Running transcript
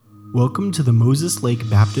Welcome to the Moses Lake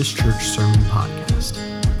Baptist Church Sermon Podcast.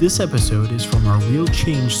 This episode is from our Real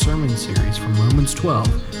Change sermon series from Romans 12,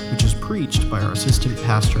 which is preached by our assistant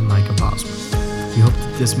pastor, Micah Bosworth. We hope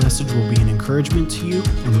that this message will be an encouragement to you,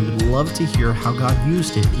 and we would love to hear how God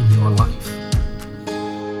used it in your life.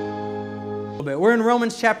 We're in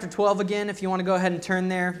Romans chapter 12 again, if you want to go ahead and turn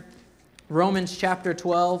there. Romans chapter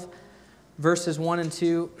 12, verses 1 and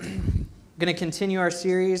 2. I'm going to continue our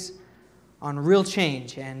series on real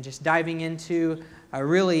change and just diving into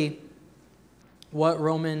really what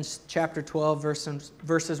Romans chapter 12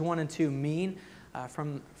 verses 1 and 2 mean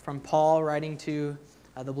from Paul writing to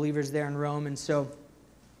the believers there in Rome. And so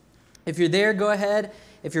if you're there, go ahead.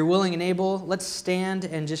 If you're willing and able, let's stand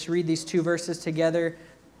and just read these two verses together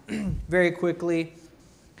very quickly.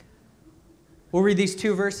 We'll read these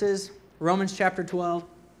two verses, Romans chapter 12,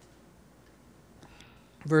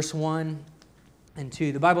 verse 1 and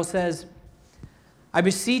 2. The Bible says, I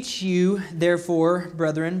beseech you, therefore,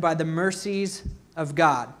 brethren, by the mercies of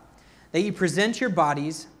God, that ye present your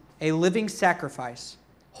bodies a living sacrifice,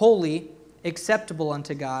 holy, acceptable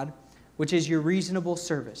unto God, which is your reasonable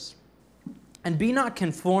service. And be not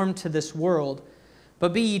conformed to this world,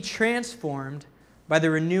 but be ye transformed by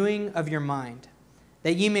the renewing of your mind,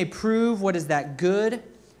 that ye may prove what is that good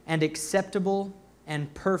and acceptable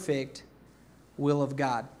and perfect will of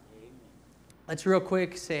God. Let's real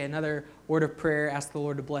quick say another word of prayer, ask the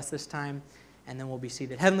Lord to bless this time, and then we'll be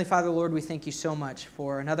seated. Heavenly Father, Lord, we thank you so much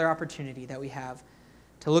for another opportunity that we have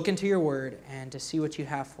to look into your word and to see what you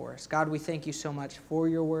have for us. God, we thank you so much for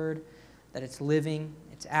your word, that it's living,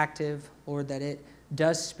 it's active, Lord, that it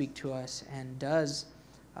does speak to us and does,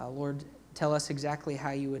 Lord, tell us exactly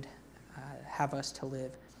how you would have us to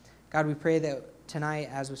live. God, we pray that tonight,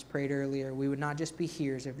 as was prayed earlier, we would not just be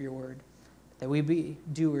hearers of your word, that we be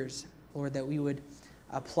doers, Lord, that we would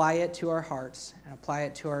apply it to our hearts and apply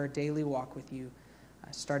it to our daily walk with you,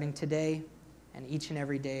 starting today and each and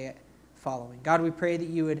every day following. God, we pray that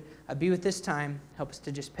you would be with this time, help us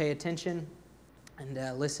to just pay attention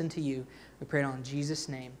and listen to you. We pray it all in Jesus'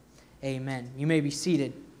 name. Amen. You may be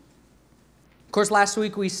seated. Of course, last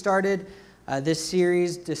week we started this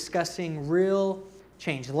series discussing real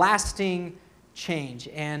change, lasting change.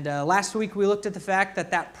 And last week we looked at the fact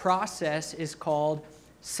that that process is called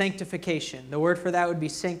sanctification. The word for that would be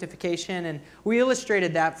sanctification, and we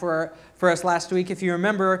illustrated that for us last week. If you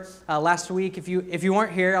remember last week, if you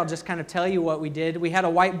weren't here, I'll just kind of tell you what we did. We had a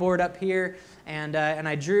whiteboard up here, and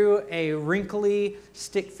I drew a wrinkly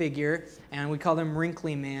stick figure, and we called him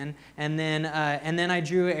Wrinkly Man. And then I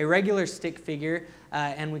drew a regular stick figure,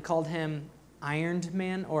 and we called him Ironed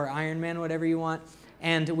Man or Iron Man, whatever you want.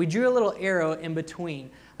 And we drew a little arrow in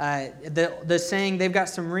between. The saying, they've got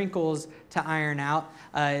some wrinkles to iron out,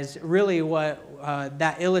 is really what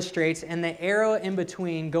that illustrates. And the arrow in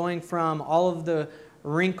between, going from all of the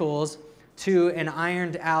wrinkles to an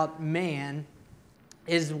ironed out man,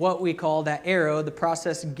 is what we call that arrow. The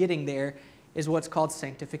process of getting there is what's called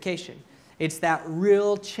sanctification. It's that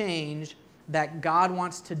real change that God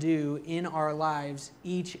wants to do in our lives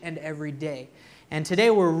each and every day. And today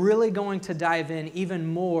we're really going to dive in even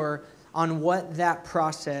more on what that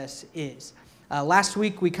process is. Last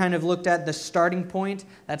week we kind of looked at the starting point.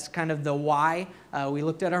 That's kind of the why. We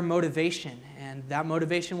looked at our motivation, and that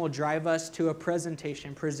motivation will drive us to a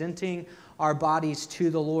presenting our bodies to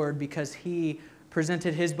the Lord because He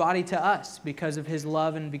presented His body to us because of His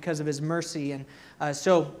love and because of His mercy. And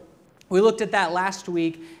so we looked at that last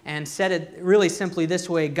week and said it really simply this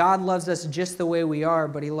way: God loves us just the way we are,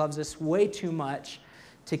 but He loves us way too much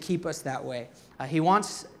to keep us that way. He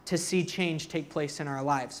wants to see change take place in our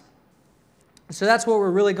lives. So that's what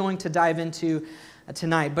we're really going to dive into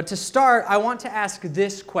tonight. But to start, I want to ask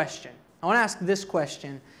this question.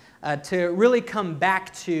 To really come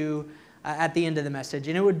back to at the end of the message,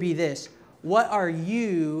 and it would be this: what are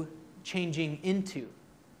you changing into?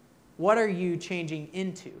 What are you changing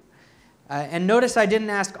into? And notice I didn't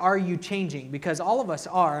ask, are you changing? Because all of us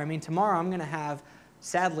are. I mean, tomorrow I'm going to have,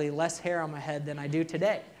 sadly, less hair on my head than I do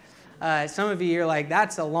today. Some of you are like,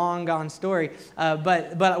 that's a long gone story.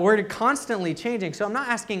 But we're constantly changing. So I'm not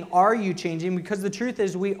asking, are you changing? Because the truth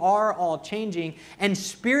is we are all changing. And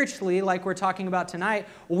spiritually, like we're talking about tonight,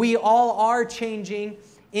 we all are changing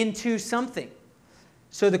into something.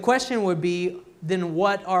 So the question would be, then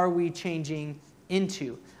what are we changing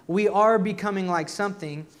into? We are becoming like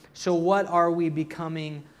something. So what are we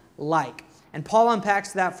becoming like? And Paul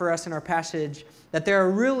unpacks that for us in our passage, that there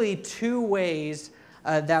are really two ways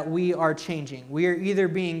that we are changing. We are either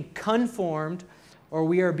being conformed or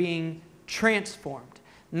we are being transformed.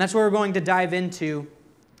 And that's what we're going to dive into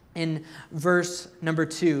in verse number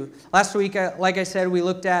 2. Last week, like I said, we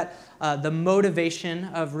looked at the motivation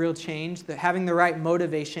of real change, having the right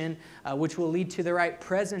motivation, which will lead to the right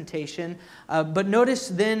presentation. But notice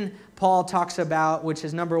then Paul talks about, which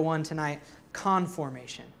is number 1 tonight,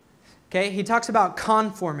 conformation. Okay, he talks about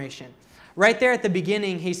conformation. Right there at the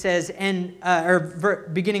beginning, he says,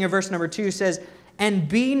 beginning of verse number 2 says, and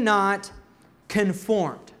be not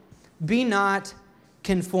conformed. Be not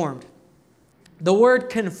conformed. The word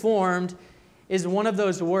conformed is one of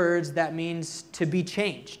those words that means to be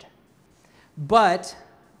changed. But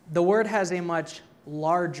the word has a much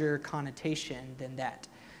larger connotation than that.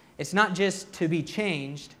 It's not just to be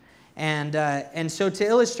changed. And so to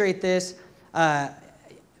illustrate this,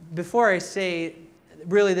 before I say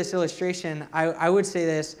really this illustration, I would say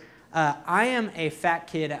this. I am a fat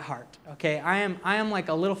kid at heart. Okay, I am like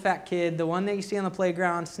a little fat kid, the one that you see on the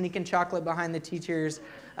playground, sneaking chocolate behind the teacher's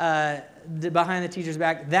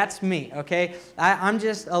back. That's me. Okay, I'm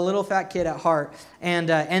just a little fat kid at heart. And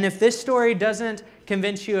if this story doesn't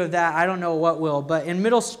convince you of that, I don't know what will. But in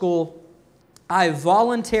middle school, I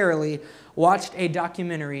voluntarily watched a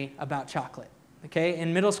documentary about chocolate. Okay,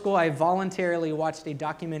 in middle school, I voluntarily watched a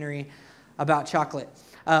documentary about chocolate.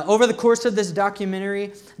 Over the course of this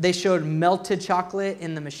documentary, they showed melted chocolate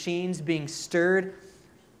in the machines being stirred.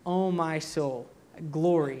 Oh my soul,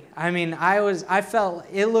 glory. I mean, I felt,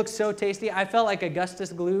 it looked so tasty. I felt like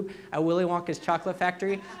Augustus Gloop at Willy Wonka's chocolate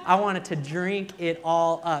factory. I wanted to drink it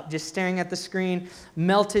all up, just staring at the screen.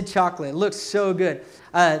 Melted chocolate, it looks so good.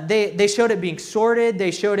 They showed it being sorted.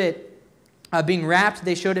 They showed it being wrapped.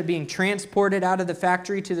 They showed it being transported out of the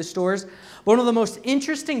factory to the stores. One of the most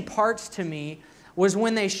interesting parts to me was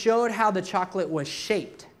when they showed how the chocolate was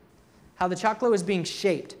shaped, how the chocolate was being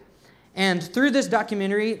shaped. And through this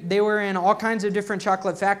documentary, they were in all kinds of different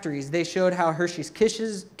chocolate factories. They showed how Hershey's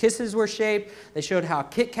Kisses were shaped. They showed how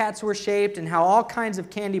Kit Kats were shaped and how all kinds of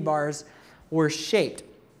candy bars were shaped.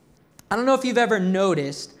 I don't know if you've ever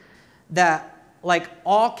noticed that like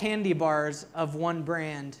all candy bars of one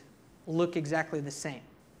brand look exactly the same.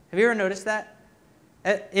 Have you ever noticed that?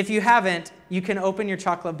 If you haven't, you can open your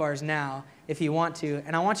chocolate bars now if you want to.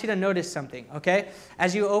 And I want you to notice something, okay?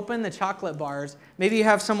 As you open the chocolate bars, maybe you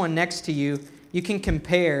have someone next to you, you can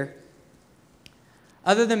compare.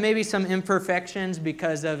 Other than maybe some imperfections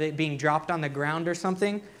because of it being dropped on the ground or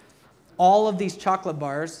something, all of these chocolate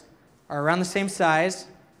bars are around the same size,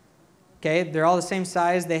 okay? They're all the same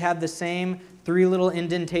size. They have the same 3 little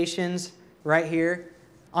indentations right here.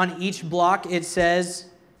 On each block, it says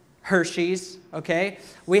Hershey's, okay?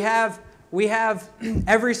 We have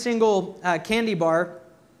every single candy bar,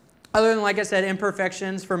 other than, like I said,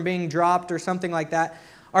 imperfections from being dropped or something like that,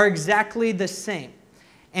 are exactly the same.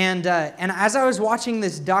 And as I was watching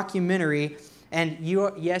this documentary, and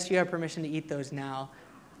yes, you have permission to eat those now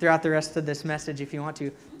throughout the rest of this message if you want to.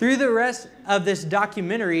 Through the rest of this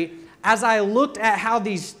documentary, as I looked at how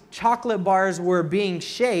these chocolate bars were being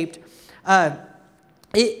shaped,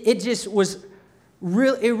 it just was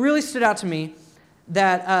real. It really stood out to me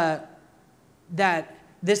that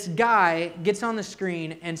this guy gets on the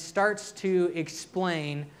screen and starts to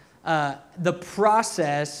explain the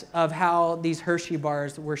process of how these Hershey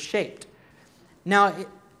bars were shaped. Now,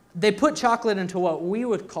 they put chocolate into what we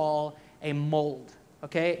would call a mold,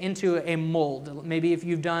 okay? Into a mold. Maybe if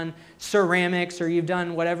you've done ceramics or you've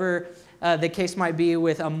done whatever the case might be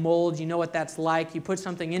with a mold, you know what that's like. You put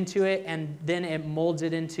something into it and then it molds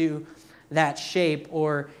it into that shape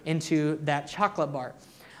or into that chocolate bar.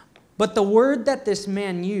 But the word that this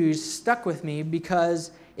man used stuck with me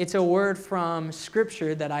because it's a word from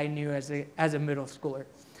Scripture that I knew as a middle schooler.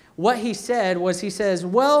 What he said was, he says,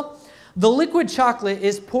 well, the liquid chocolate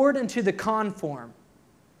is poured into the conform.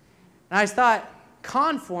 And I thought,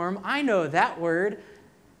 conform, I know that word.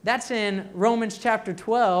 That's in Romans chapter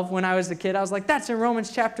 12. When I was a kid, I was like, that's in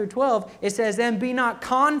Romans chapter 12. It says, and be not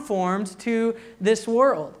conformed to this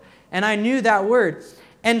world. And I knew that word.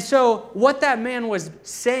 And so what that man was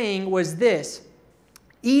saying was this: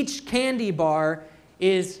 each candy bar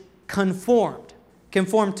is conformed.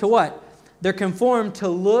 Conformed to what? They're conformed to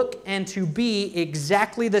look and to be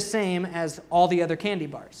exactly the same as all the other candy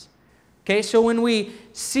bars. Okay, so when we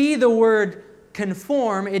see the word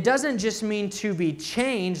conform, it doesn't just mean to be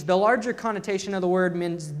changed. The larger connotation of the word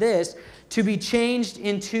means this: to be changed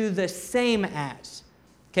into the same as.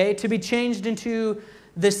 Okay, to be changed into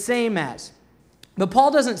the same as. But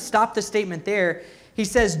Paul doesn't stop the statement there. He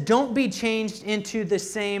says, don't be changed into the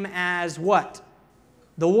same as what?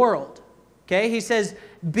 The world. Okay? He says,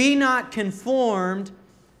 be not conformed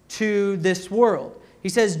to this world. He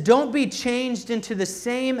says, don't be changed into the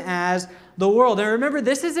same as the world. And remember,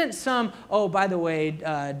 this isn't some, oh, by the way,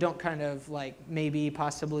 don't kind of like maybe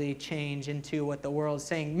possibly change into what the world's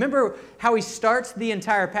saying. Remember how he starts the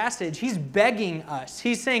entire passage. He's begging us.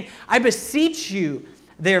 He's saying, I beseech you,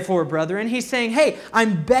 therefore, brethren. He's saying, hey,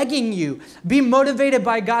 I'm begging you. Be motivated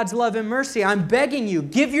by God's love and mercy. I'm begging you.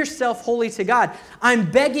 Give yourself wholly to God. I'm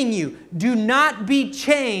begging you. Do not be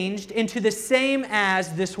changed into the same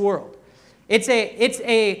as this world. It's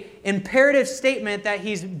a imperative statement that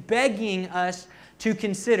he's begging us to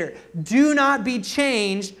consider. Do not be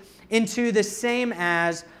changed into the same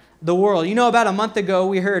as the world. You know, about a month ago,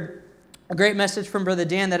 we heard a great message from Brother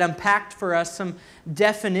Dan that unpacked for us some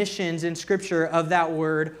definitions in Scripture of that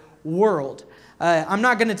word, world. I'm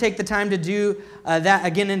not going to take the time to do that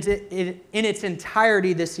again in its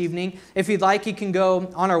entirety this evening. If you'd like, you can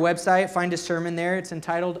go on our website, find a sermon there. It's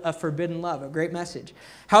entitled A Forbidden Love, a great message.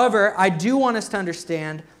 However, I do want us to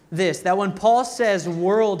understand this, that when Paul says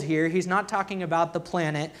world here, he's not talking about the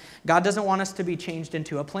planet. God doesn't want us to be changed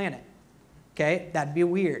into a planet. Okay? That'd be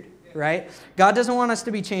weird, right? God doesn't want us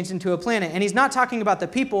to be changed into a planet. And he's not talking about the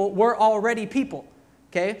people. We're already people.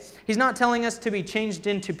 Okay? He's not telling us to be changed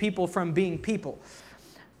into people from being people.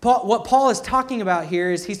 What Paul is talking about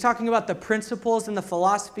here is he's talking about the principles and the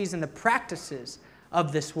philosophies and the practices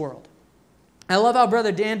of this world. I love how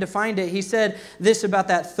Brother Dan defined it. He said this about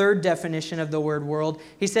that third definition of the word world.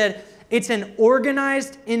 He said, it's an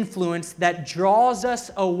organized influence that draws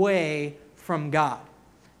us away from God.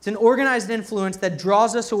 It's an organized influence that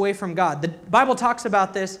draws us away from God. The Bible talks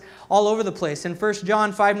about this all over the place. In 1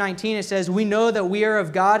 John 5:19, it says, we know that we are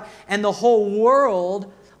of God, and the whole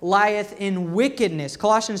world lieth in wickedness.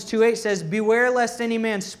 Colossians 2:8 says, beware lest any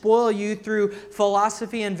man spoil you through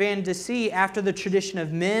philosophy and vain deceit, after the tradition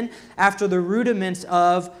of men, after the rudiments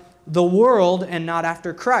of the world, and not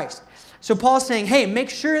after Christ. So Paul's saying, hey,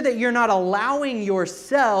 make sure that you're not allowing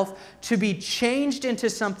yourself to be changed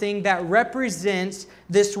into something that represents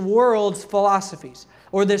this world's philosophies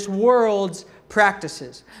or this world's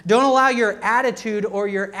practices. Don't allow your attitude or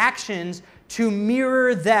your actions to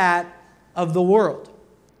mirror that of the world.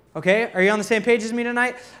 Okay? Are you on the same page as me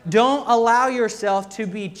tonight? Don't allow yourself to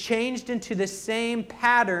be changed into the same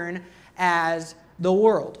pattern as the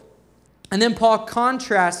world. And then Paul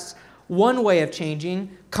contrasts one way of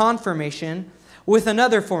changing, confirmation, with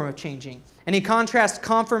another form of changing. And he contrasts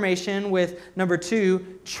confirmation with, number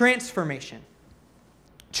 2, transformation.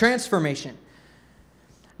 Transformation.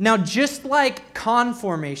 Now, just like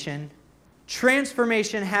conformation,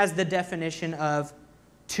 transformation has the definition of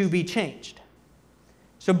to be changed.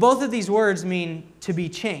 So both of these words mean to be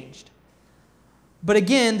changed. But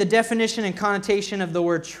again, the definition and connotation of the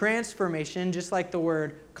word transformation, just like the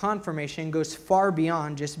word confirmation, goes far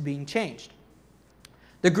beyond just being changed.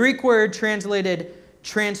 The Greek word translated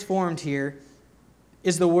transformed here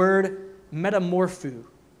is the word metamorpho.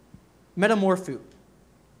 Metamorpho.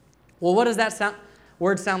 Well, what does that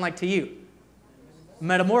word sound like to you?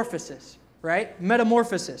 Metamorphosis, right?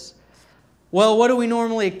 Metamorphosis. Well, what do we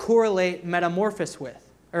normally correlate metamorphosis with?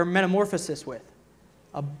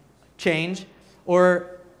 A change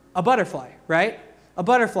or a butterfly, right? A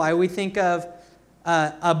butterfly, we think of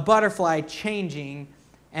a butterfly changing,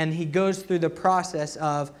 and he goes through the process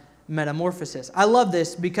of metamorphosis. I love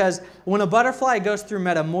this because when a butterfly goes through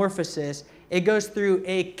metamorphosis, it goes through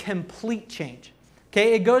a complete change.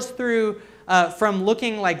 Okay, it goes through from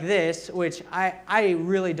looking like this, which I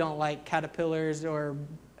really don't like caterpillars or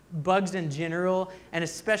bugs in general, and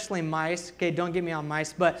especially mice. Okay, don't get me on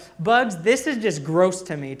mice, but bugs, this is just gross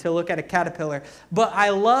to me to look at a caterpillar. But I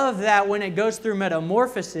love that when it goes through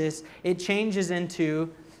metamorphosis, it changes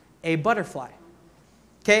into a butterfly.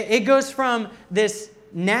 Okay, it goes from this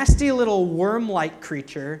nasty little worm-like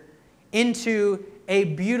creature into a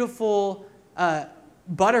beautiful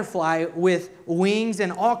butterfly with wings,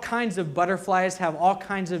 and all kinds of butterflies have all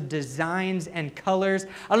kinds of designs and colors.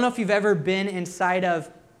 I don't know if you've ever been inside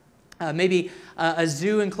of maybe a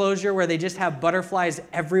zoo enclosure where they just have butterflies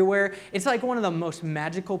everywhere. It's like one of the most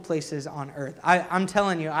magical places on earth. I'm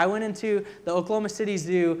telling you, I went into the Oklahoma City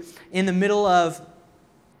Zoo in the middle of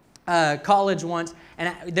college once,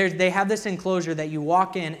 and they have this enclosure that you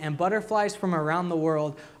walk in, and butterflies from around the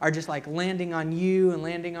world are just like landing on you and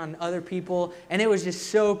landing on other people, and it was just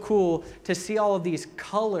so cool to see all of these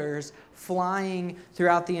colors flying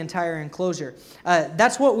throughout the entire enclosure.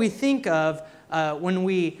 That's what we think of when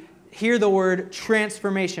we hear the word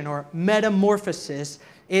transformation or metamorphosis,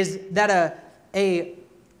 is that a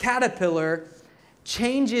caterpillar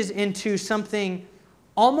changes into something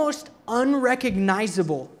almost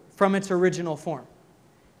unrecognizable from its original form.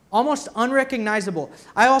 Almost unrecognizable.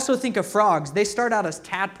 I also think of frogs. They start out as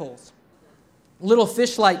tadpoles. little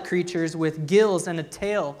fish-like creatures with gills and a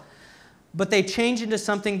tail, but they change into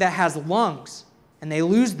something that has lungs, and they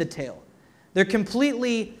lose the tail. They're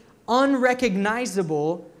completely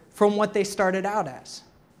unrecognizable from what they started out as.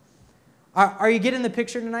 Are you getting the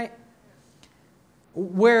picture tonight?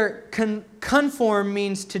 Where conform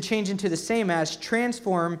means to change into the same as,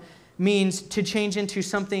 transform means to change into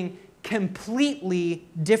something completely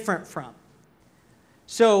different from.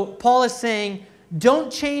 So Paul is saying,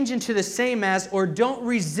 don't change into the same as, or don't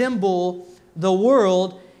resemble the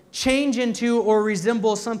world. Change into or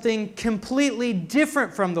resemble something completely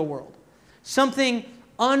different from the world. Something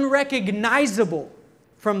unrecognizable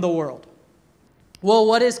from the world. Well,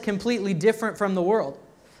 what is completely different from the world?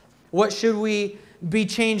 What should we be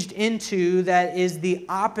changed into that is the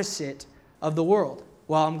opposite of the world?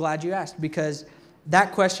 Well, I'm glad you asked, because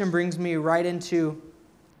that question brings me right into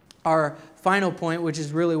our final point, which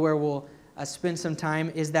is really where we'll spend some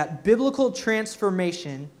time, is that biblical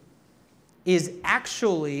transformation is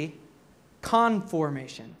actually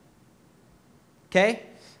conformation. Okay?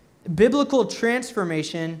 Biblical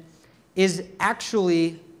transformation is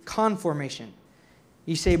actually conformation.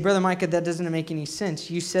 You say, Brother Micah, that doesn't make any sense.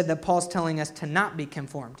 You said that Paul's telling us to not be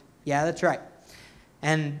conformed. Yeah, that's right.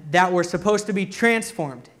 And that we're supposed to be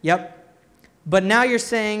transformed. Yep. But now you're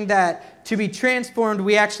saying that to be transformed,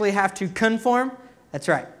 we actually have to conform? That's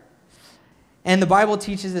right. And the Bible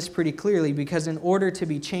teaches this pretty clearly, because in order to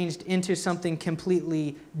be changed into something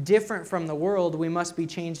completely different from the world, we must be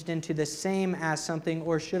changed into the same as something,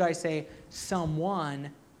 or should I say,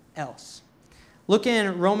 someone else. Look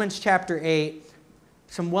in Romans chapter 8,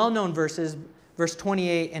 some well-known verses, verse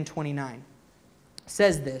 28 and 29. It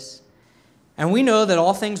says this, "And we know that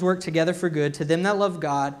all things work together for good to them that love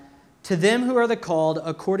God, to them who are the called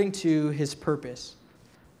according to his purpose.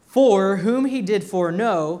 For whom he did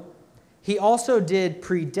foreknow, he also did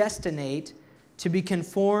predestinate to be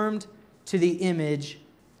conformed to the image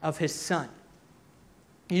of his Son."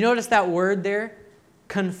 You notice that word there?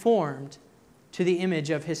 Conformed to the image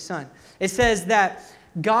of his Son. It says that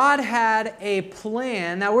God had a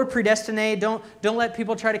plan. That word predestinate, don't let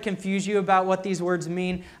people try to confuse you about what these words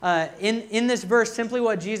mean. In this verse, simply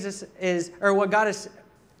what Jesus is, or what God is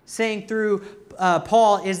saying through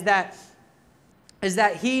Paul is that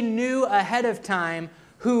he knew ahead of time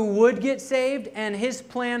who would get saved, and his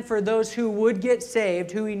plan for those who would get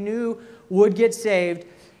saved, who he knew would get saved,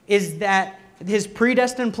 is that his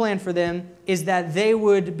predestined plan for them is that they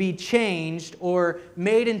would be changed or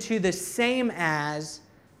made into the same as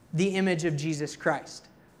the image of Jesus Christ.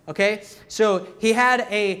 Okay? So he had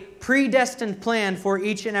a predestined plan for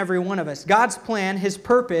each and every one of us. God's plan, his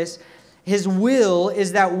purpose, his will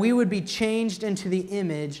is that we would be changed into the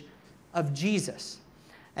image of Jesus.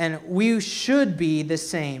 And we should be the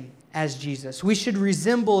same as Jesus. We should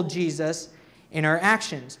resemble Jesus in our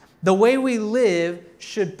actions. The way we live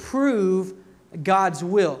should prove God's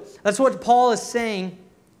will. That's what Paul is saying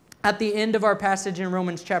at the end of our passage in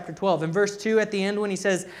Romans chapter 12. In verse 2 at the end when he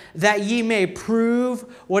says, "That ye may prove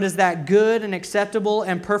what is that good and acceptable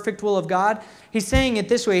and perfect will of God." He's saying it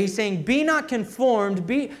this way. He's saying, be not conformed.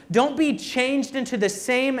 Don't be changed into the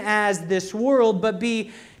same as this world, but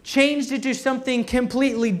be changed into something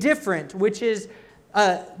completely different, which is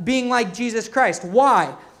being like Jesus Christ.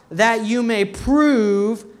 Why? That you may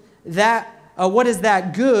prove that what is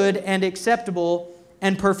that good and acceptable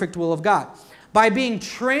and perfect will of God. By being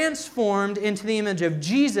transformed into the image of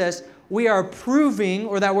Jesus, we are proving,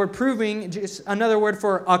 or that word proving, just another word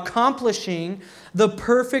for accomplishing the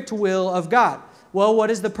perfect will of God. Well, what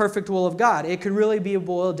is the perfect will of God? It could really be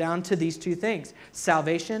boiled down to these two things: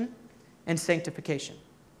 salvation and sanctification.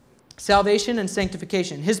 Salvation and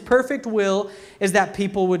sanctification. His perfect will is that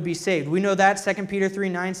people would be saved. We know that 2 Peter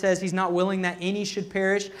 3:9 says he's not willing that any should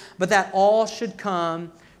perish, but that all should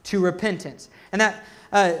come to repentance. And that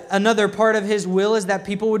another part of his will is that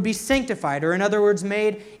people would be sanctified, or in other words,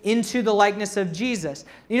 made into the likeness of Jesus.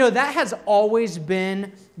 You know, that has always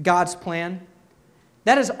been God's plan.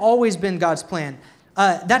 That has always been God's plan.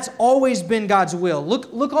 That's always been God's will.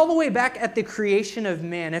 Look all the way back at the creation of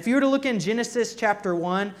man. If you were to look in Genesis chapter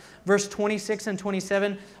 1, verse 26 and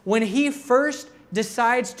 27, when he first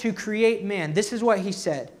decides to create man, this is what he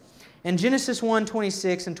said. In Genesis 1,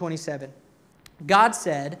 26 and 27, God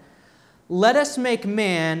said, "Let us make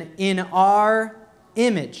man in our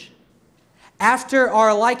image, after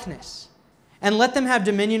our likeness, and let them have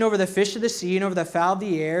dominion over the fish of the sea, and over the fowl of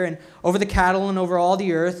the air, and over the cattle, and over all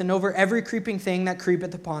the earth, and over every creeping thing that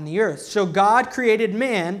creepeth upon the earth." So God created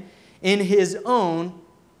man in his own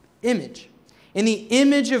image. In the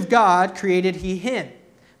image of God created he him.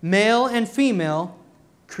 Male and female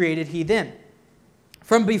created he them.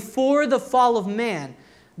 From before the fall of man,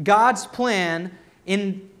 God's plan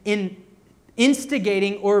in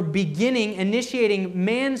instigating or initiating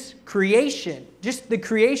man's creation, just the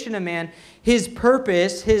creation of man, his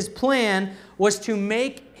purpose, his plan was to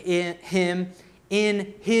make him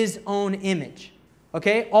in his own image.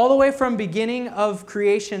 Okay? All the way from beginning of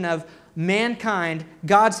creation of mankind,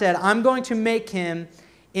 God said, I'm going to make him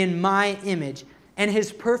in my image. And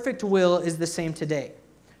his perfect will is the same today,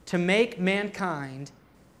 to make mankind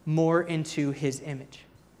more into his image.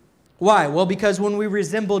 Why? Well, because when we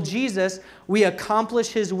resemble Jesus, we accomplish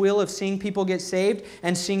his will of seeing people get saved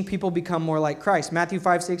and seeing people become more like Christ. Matthew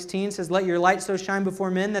 5:16 says, let your light so shine before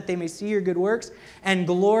men that they may see your good works and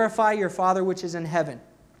glorify your Father which is in heaven.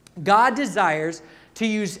 God desires to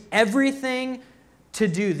use everything to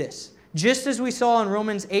do this. Just as we saw in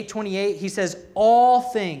Romans 8:28, he says, all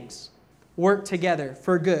things work together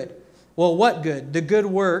for good. Well, what good? The good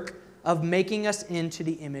work of making us into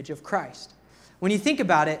the image of Christ. When you think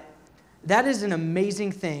about it, that is an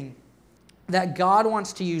amazing thing, that God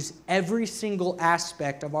wants to use every single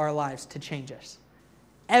aspect of our lives to change us.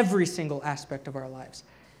 Every single aspect of our lives.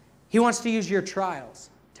 He wants to use your trials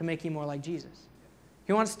to make you more like Jesus.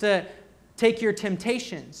 He wants to take your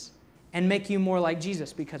temptations and make you more like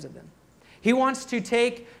Jesus because of them. He wants to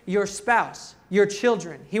take your spouse, your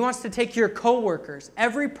children. He wants to take your coworkers,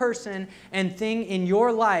 every person and thing in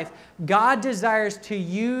your life. God desires to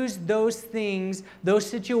use those things, those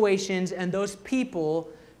situations, and those people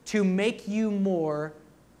to make you more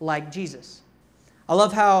like Jesus. I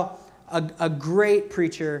love how a great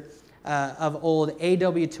preacher of old,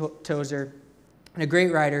 A.W. Tozer, and a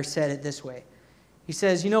great writer, said it this way. He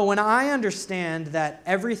says, when I understand that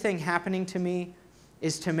everything happening to me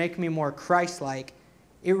is to make me more Christ-like,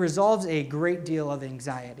 it resolves a great deal of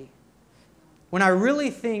anxiety. When I really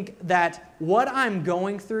think that what I'm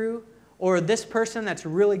going through, or this person that's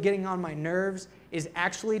really getting on my nerves, is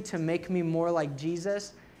actually to make me more like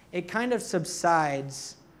Jesus, it kind of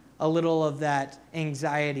subsides a little of that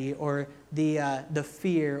anxiety or the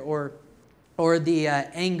fear or the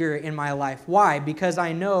anger in my life. Why? Because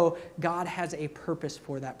I know God has a purpose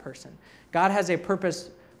for that person. God has a purpose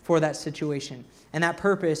for that situation. And that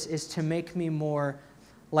purpose is to make me more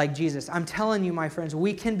like Jesus. I'm telling you, my friends,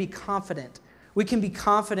 we can be confident. We can be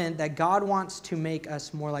confident that God wants to make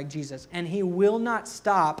us more like Jesus. And he will not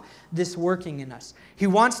stop this working in us. He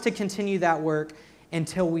wants to continue that work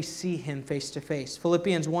until we see him face to face.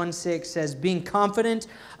 Philippians 1:6 says, being confident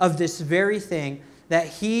of this very thing, that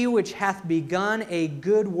he which hath begun a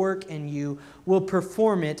good work in you will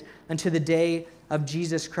perform it unto the day of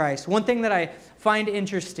Jesus Christ. One thing that I find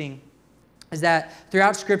interesting is that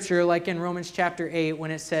throughout Scripture, like in Romans chapter 8,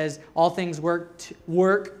 when it says all things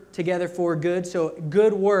work together for good, so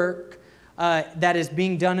good work that is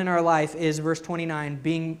being done in our life is, verse 29,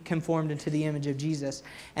 being conformed into the image of Jesus.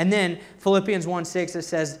 And then Philippians 1:6, it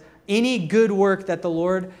says, any good work that the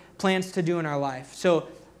Lord plans to do in our life. So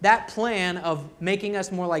that plan of making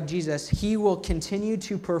us more like Jesus, he will continue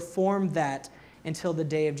to perform that until the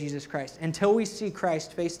day of Jesus Christ. Until we see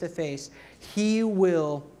Christ face to face, he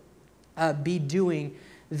will be doing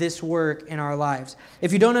this work in our lives.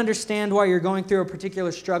 If you don't understand why you're going through a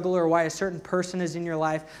particular struggle or why a certain person is in your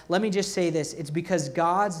life, let me just say this. It's because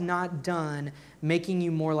God's not done making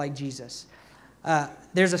you more like Jesus.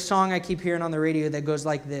 There's a song I keep hearing on the radio that goes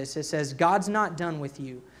like this. It says, God's not done with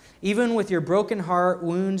you. Even with your broken heart,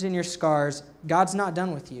 wounds, and your scars, God's not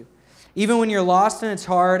done with you. Even when you're lost and it's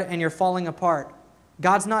hard and you're falling apart,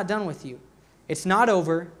 God's not done with you. It's not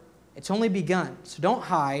over. It's only begun. So don't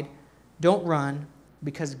hide. Don't run,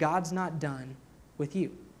 because God's not done with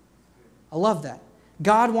you. I love that.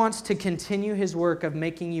 God wants to continue his work of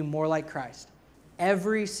making you more like Christ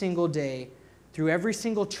every single day, through every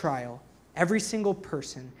single trial, every single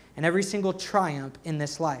person, and every single triumph in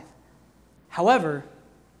this life. However,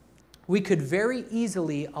 we could very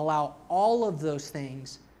easily allow all of those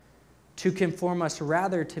things to conform us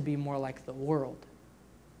rather to be more like the world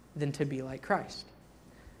than to be like Christ.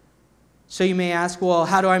 So you may ask, well,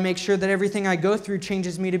 how do I make sure that everything I go through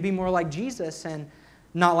changes me to be more like Jesus and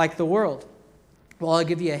not like the world? Well, I'll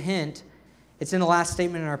give you a hint. It's in the last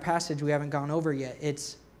statement in our passage we haven't gone over yet.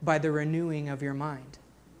 It's by the renewing of your mind.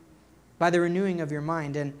 By the renewing of your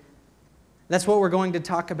mind. And that's what we're going to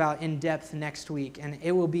talk about in depth next week. And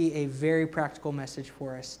it will be a very practical message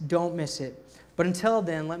for us. Don't miss it. But until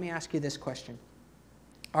then, let me ask you this question.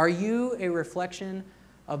 Are you a reflection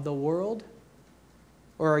of the world,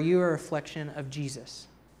 or are you a reflection of Jesus?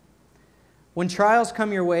 When trials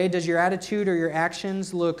come your way, does your attitude or your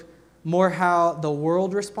actions look more how the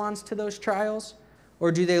world responds to those trials,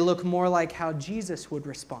 or do they look more like how Jesus would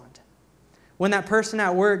respond? When that person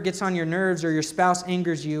at work gets on your nerves, or your spouse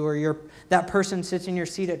angers you, or that person sits in your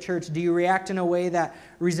seat at church, do you react in a way that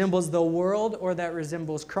resembles the world or that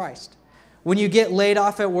resembles Christ? When you get laid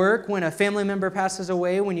off at work, when a family member passes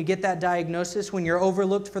away, when you get that diagnosis, when you're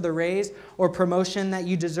overlooked for the raise or promotion that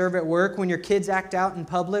you deserve at work, when your kids act out in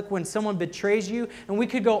public, when someone betrays you, and we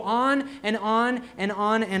could go on and on and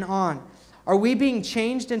on and on. Are we being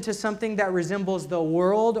changed into something that resembles the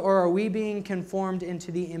world, or are we being conformed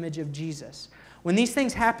into the image of Jesus? When these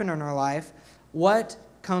things happen in our life, what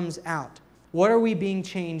comes out? What are we being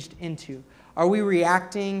changed into? Are we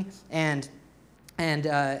reacting and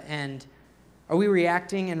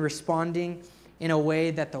responding in a way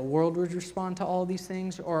that the world would respond to all these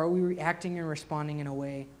things, or are we reacting and responding in a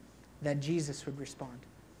way that Jesus would respond?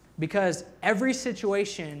 Because every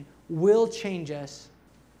situation will change us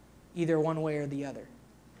either one way or the other.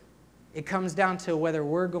 It comes down to whether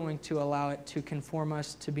we're going to allow it to conform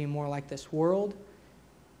us to be more like this world.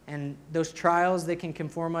 And those trials, they can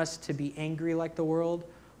conform us to be angry like the world,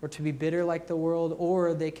 or to be bitter like the world,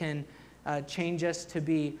 or they can change us to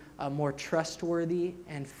be more trustworthy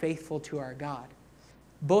and faithful to our God.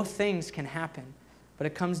 Both things can happen, but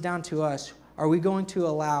it comes down to us. Are we going to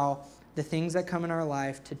allow the things that come in our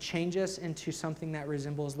life to change us into something that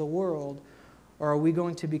resembles the world, or are we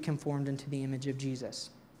going to be conformed into the image of Jesus?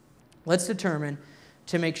 Let's determine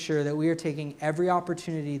to make sure that we are taking every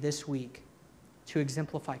opportunity this week to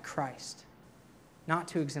exemplify Christ, not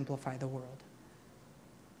to exemplify the world.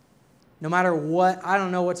 No matter what, I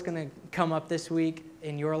don't know what's going to come up this week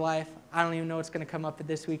in your life. I don't even know what's going to come up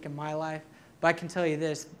this week in my life. But I can tell you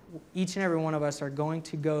this, each and every one of us are going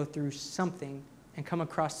to go through something and come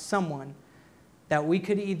across someone that we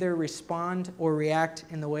could either respond or react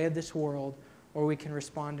in the way of this world, or we can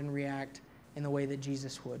respond and react in the way that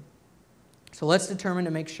Jesus would. So let's determine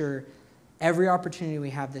to make sure every opportunity we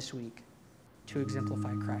have this week to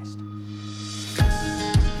exemplify Christ.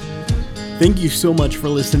 Thank you so much for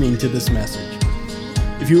listening to this message.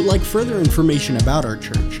 If you would like further information about our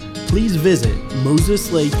church, please visit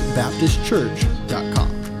moseslakebaptistchurch.com.